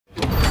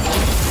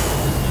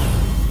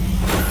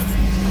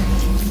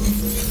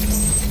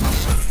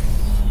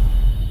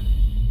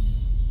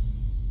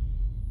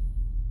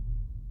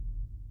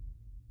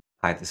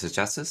Hi, this is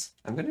Justice.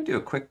 I'm going to do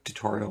a quick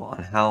tutorial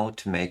on how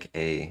to make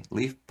a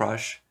leaf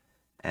brush,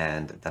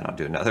 and then I'll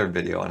do another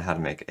video on how to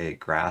make a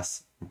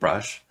grass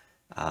brush.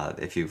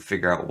 If you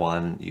figure out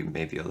one, you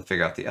may be able to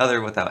figure out the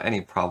other without any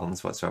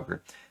problems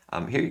whatsoever.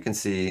 Here you can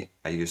see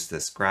I use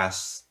this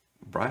grass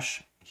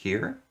brush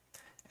here,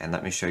 and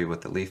let me show you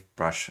what the leaf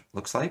brush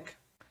looks like.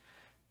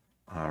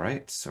 All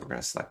right, so we're going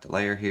to select a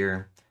layer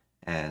here,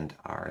 and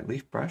our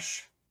leaf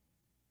brush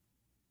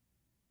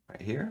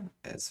right here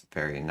is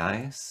very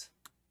nice.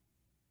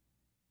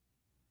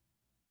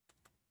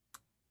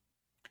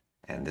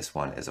 And this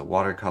one is a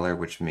watercolor,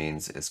 which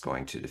means it's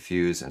going to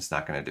diffuse, and it's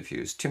not going to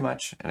diffuse too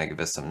much, and it gives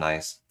us some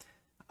nice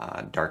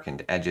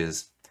darkened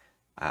edges.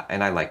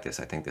 And I like this.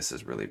 I think this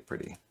is really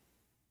pretty.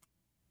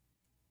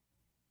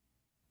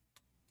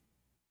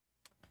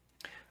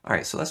 All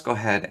right, so let's go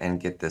ahead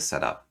and get this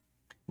set up.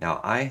 Now,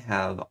 I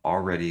have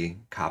already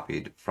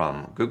copied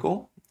from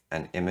Google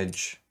an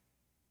image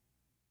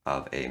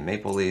of a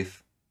maple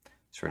leaf.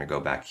 So we're going to go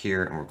back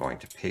here, and we're going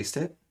to paste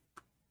it.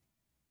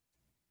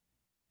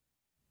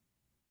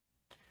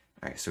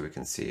 All right, so we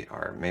can see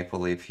our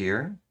maple leaf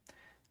here,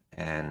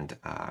 and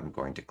I'm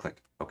going to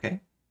click OK.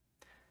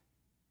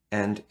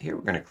 And here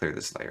we're going to clear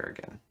this layer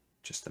again,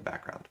 just the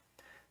background.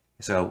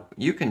 So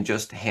you can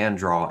just hand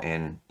draw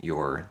in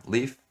your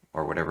leaf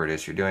or whatever it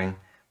is you're doing.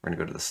 We're going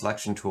to go to the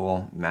selection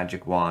tool,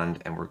 magic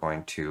wand, and we're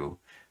going to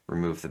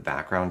remove the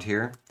background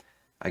here.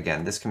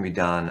 Again, this can be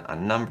done a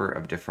number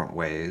of different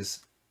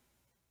ways.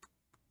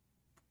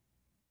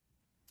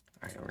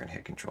 All right, we're going to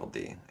hit Control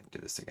D and do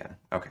this again.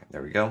 Okay,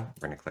 there we go.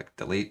 We're going to click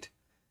delete,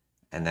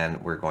 and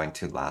then we're going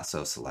to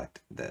lasso select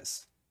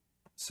this.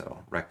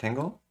 So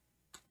rectangle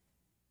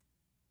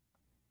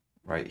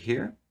right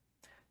here.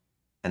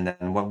 And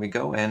then when we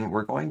go in,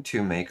 we're going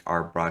to make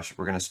our brush.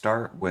 We're going to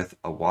start with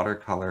a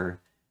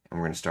watercolor, and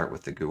we're going to start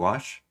with the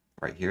gouache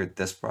right here,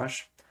 this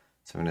brush.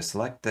 So I'm going to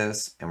select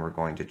this, and we're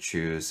going to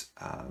choose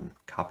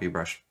copy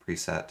brush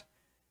preset.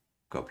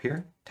 Go up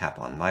here, tap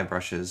on my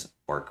brushes,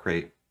 or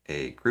create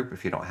a group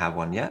if you don't have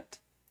one yet,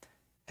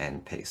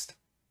 and paste.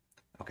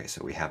 Okay,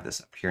 so we have this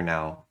up here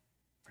now.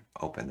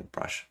 Open the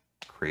brush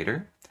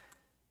creator,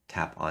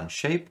 tap on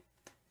shape,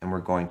 and we're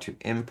going to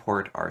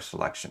import our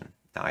selection.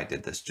 Now I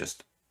did this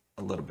just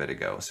a little bit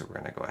ago, so we're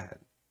going to go ahead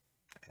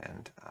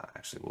and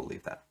actually we'll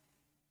leave that.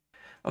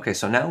 Okay,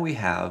 so now we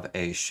have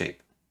a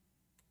shape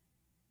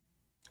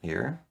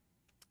here,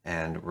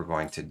 and we're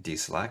going to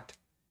deselect,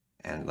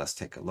 and let's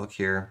take a look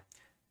here.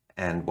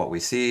 And what we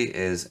see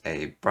is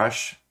a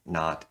brush,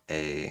 not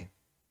a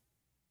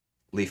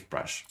leaf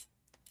brush.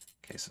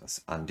 Okay, so let's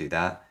undo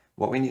that.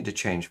 What we need to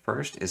change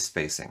first is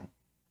spacing.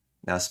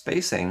 Now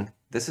spacing,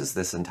 this is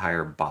this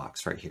entire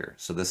box right here.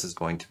 So this is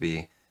going to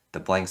be the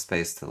blank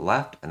space to the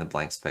left and the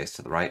blank space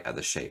to the right of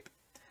the shape.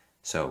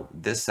 So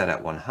this set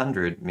at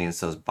 100 means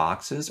those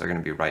boxes are going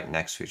to be right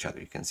next to each other.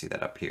 You can see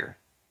that up here.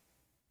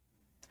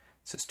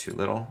 This is too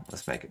little.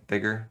 Let's make it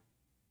bigger.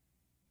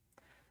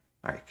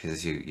 All right,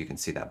 because you can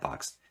see that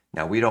box.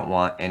 Now we don't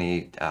want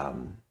any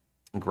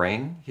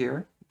grain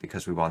here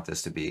because we want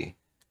this to be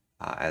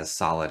as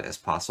solid as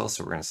possible.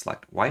 So we're going to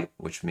select white,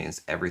 which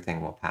means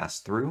everything will pass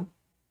through.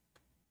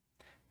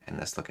 And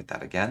let's look at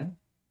that again.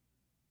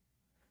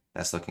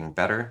 That's looking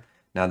better.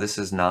 Now this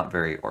is not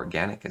very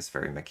organic, it's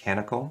very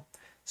mechanical.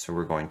 So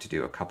we're going to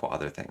do a couple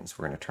other things.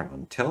 We're going to turn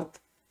on tilt.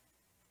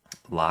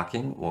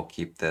 Locking will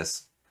keep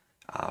this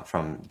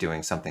from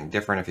doing something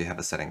different if you have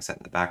a setting set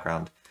in the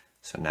background.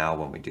 So now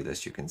when we do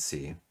this, you can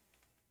see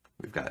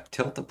we've got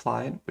tilt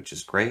applied, which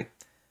is great.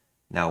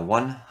 Now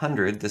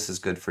 100, this is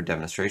good for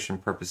demonstration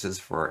purposes.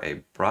 For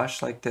a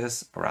brush like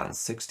this, around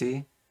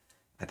 60,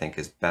 I think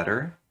is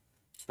better,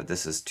 but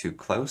this is too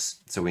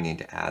close, so we need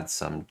to add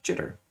some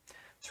jitter.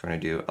 So we're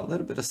going to do a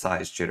little bit of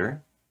size jitter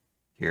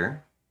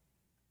here.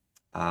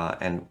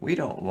 And we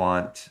don't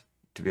want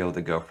to be able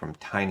to go from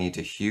tiny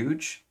to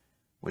huge,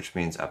 which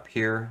means up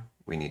here,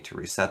 we need to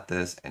reset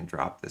this and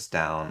drop this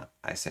down.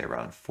 I say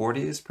around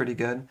 40 is pretty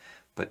good,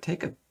 but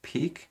take a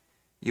peek.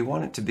 You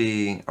want it to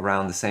be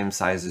around the same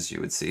size as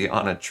you would see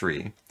on a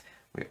tree.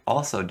 We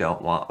also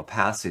don't want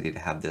opacity to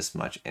have this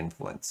much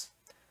influence.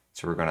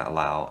 So we're going to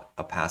allow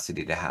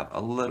opacity to have a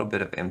little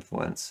bit of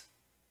influence.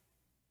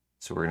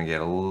 So we're going to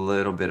get a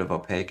little bit of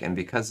opaque. And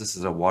because this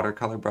is a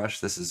watercolor brush,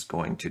 this is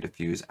going to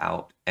diffuse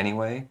out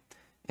anyway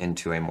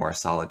into a more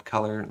solid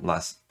color,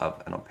 less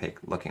of an opaque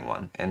looking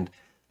one. And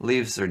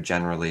leaves are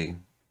generally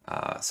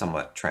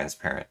somewhat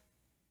transparent.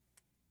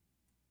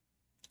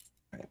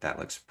 All right, that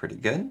looks pretty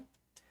good.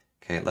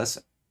 Okay, let's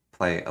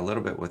play a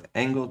little bit with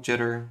angle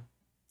jitter,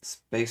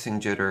 spacing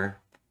jitter,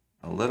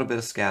 a little bit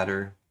of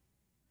scatter,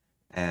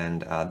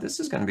 and this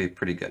is going to be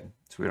pretty good.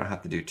 So we don't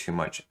have to do too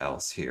much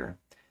else here.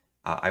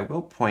 I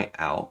will point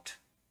out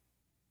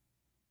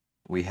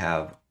we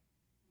have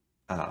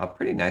a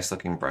pretty nice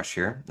looking brush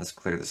here. Let's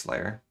clear this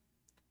layer.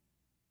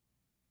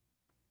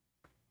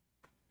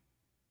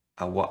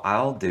 What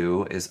I'll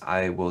do is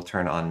I will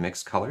turn on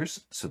mixed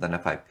colors. So then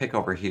if I pick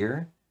over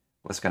here,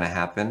 what's going to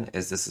happen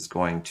is this is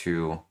going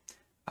to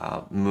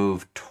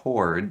move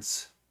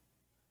towards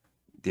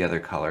the other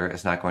color,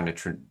 it's not going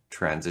to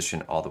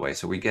transition all the way.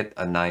 So we get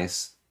a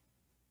nice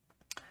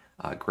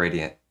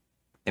gradient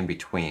in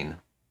between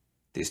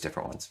these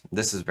different ones.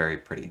 This is very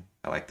pretty.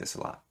 I like this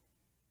a lot.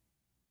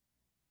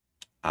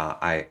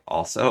 I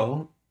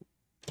also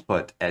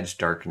put edge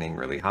darkening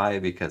really high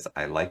because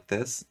I like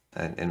this,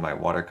 and in my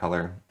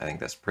watercolor, I think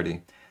that's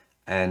pretty.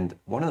 And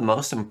one of the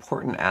most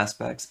important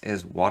aspects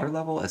is water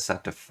level is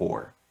set to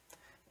 4.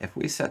 If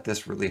we set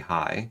this really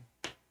high,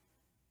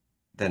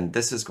 then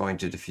this is going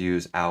to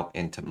diffuse out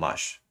into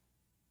mush.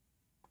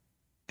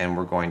 And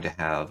we're going to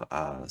have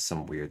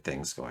some weird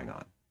things going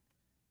on.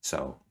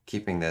 So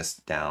keeping this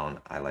down,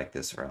 I like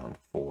this around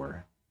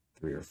 4,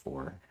 3 or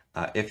 4.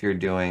 If you're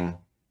doing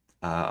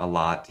a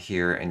lot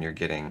here and you're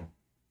getting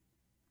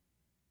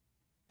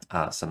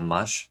some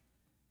mush,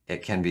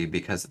 it can be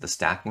because of the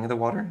stacking of the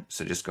water.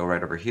 So just go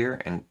right over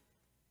here and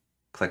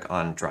click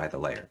on dry the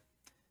layer.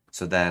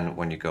 So then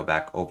when you go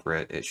back over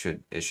it, it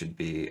should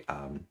be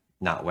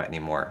not wet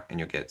anymore, and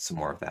you'll get some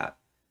more of that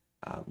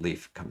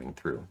leaf coming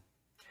through.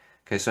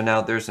 Okay, so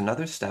now there's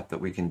another step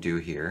that we can do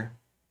here,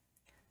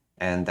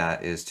 and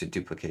that is to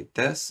duplicate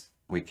this.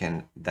 We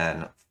can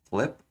then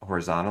flip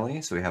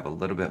horizontally, so we have a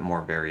little bit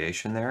more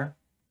variation there.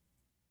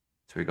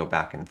 So we go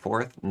back and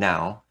forth.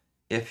 Now,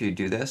 if you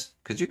do this,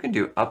 because you can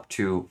do up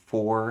to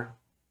 4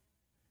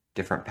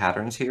 different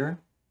patterns here,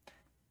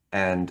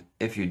 and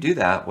if you do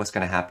that, what's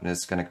going to happen is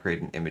it's going to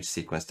create an image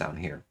sequence down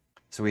here.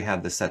 So we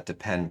have this set to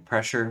pen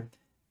pressure,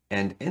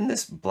 and in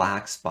this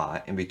black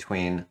spot in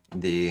between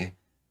the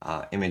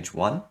image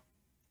 1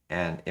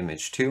 and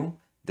image 2,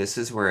 this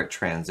is where it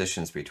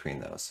transitions between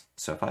those.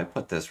 So if I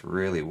put this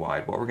really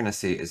wide, what we're going to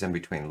see is in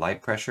between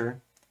light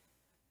pressure,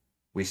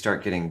 we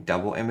start getting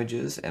double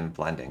images and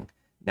blending.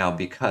 Now,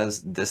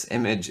 because this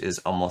image is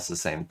almost the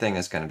same thing,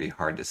 it's going to be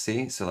hard to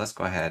see. So let's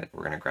go ahead,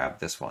 we're going to grab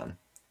this one.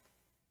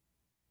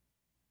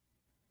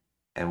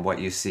 And what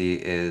you see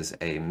is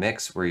a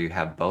mix where you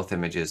have both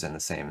images in the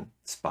same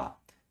spot.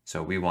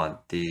 So we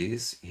want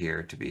these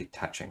here to be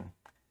touching,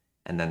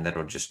 and then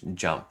that'll just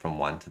jump from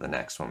one to the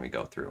next when we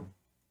go through.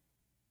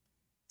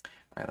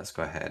 All right, let's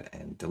go ahead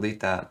and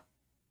delete that.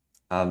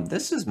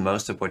 This is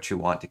most of what you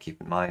want to keep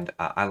in mind.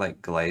 I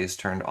like glaze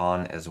turned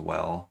on as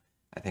well.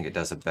 I think it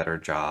does a better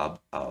job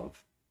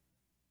of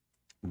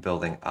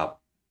building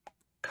up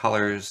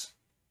colors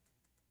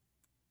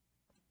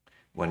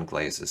when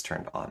glaze is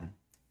turned on.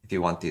 If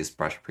you want these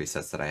brush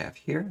presets that I have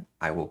here,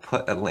 I will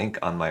put a link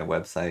on my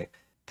website,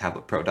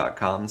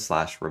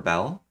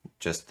 tabletpro.com/Rebelle.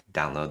 Just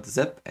download the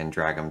zip and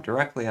drag them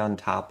directly on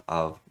top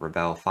of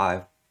Rebelle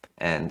 5,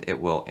 and it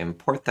will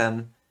import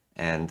them.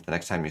 And the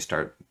next time you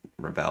start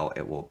Rebelle,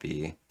 it will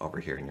be over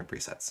here in your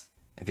presets.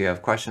 If you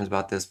have questions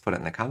about this, put it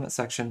in the comment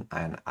section,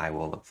 and I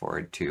will look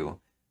forward to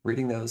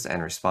reading those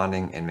and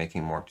responding and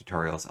making more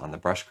tutorials on the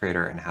brush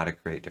creator and how to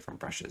create different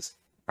brushes.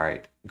 All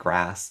right,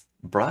 grass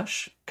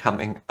brush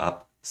coming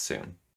up soon.